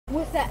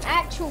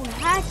actual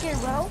hacker,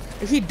 bro.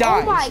 If he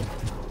dies. Oh my.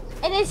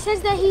 And it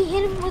says that he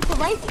hit him with the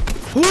rifle.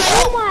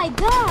 Oh my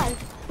god.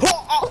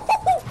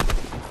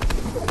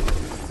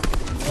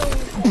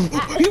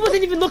 He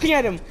wasn't even looking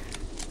at him.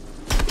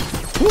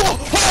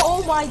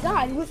 Oh my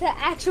god, he was an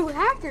actual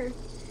hacker.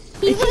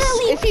 He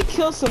literally. If he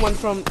kills someone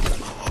from.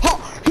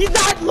 He's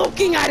not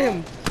looking at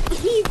him.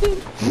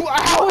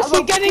 How is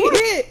he getting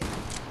hit?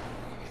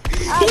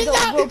 He's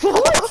not.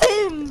 Report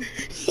him.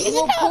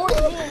 Report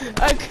him.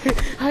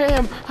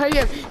 I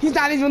am. He's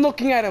not even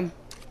looking at him.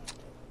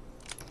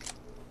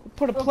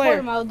 Report a player. Report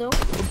him, Aldo.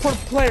 Report a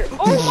player.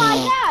 Oh my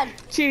god.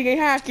 Cheating and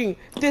hacking.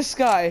 This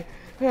guy.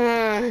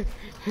 Are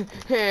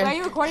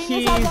you recording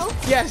this, Aldo?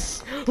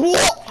 Yes.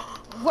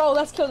 Bro,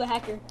 let's kill the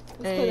hacker.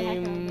 Let's kill the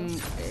hacker.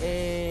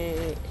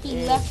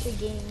 He left the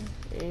game.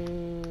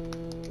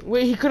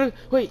 Wait, he could have.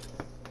 Wait,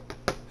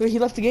 he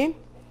left the game?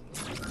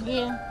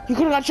 Yeah. He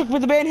could have got shook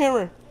with the band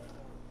hammer.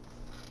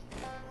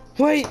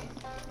 Wait.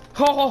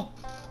 Oh.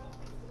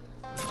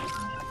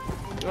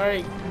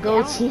 Alright,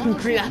 go Team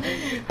Green.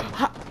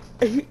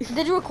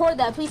 Did you record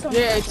that? Please tell me.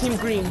 Yeah, Team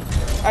Green.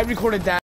 I recorded that.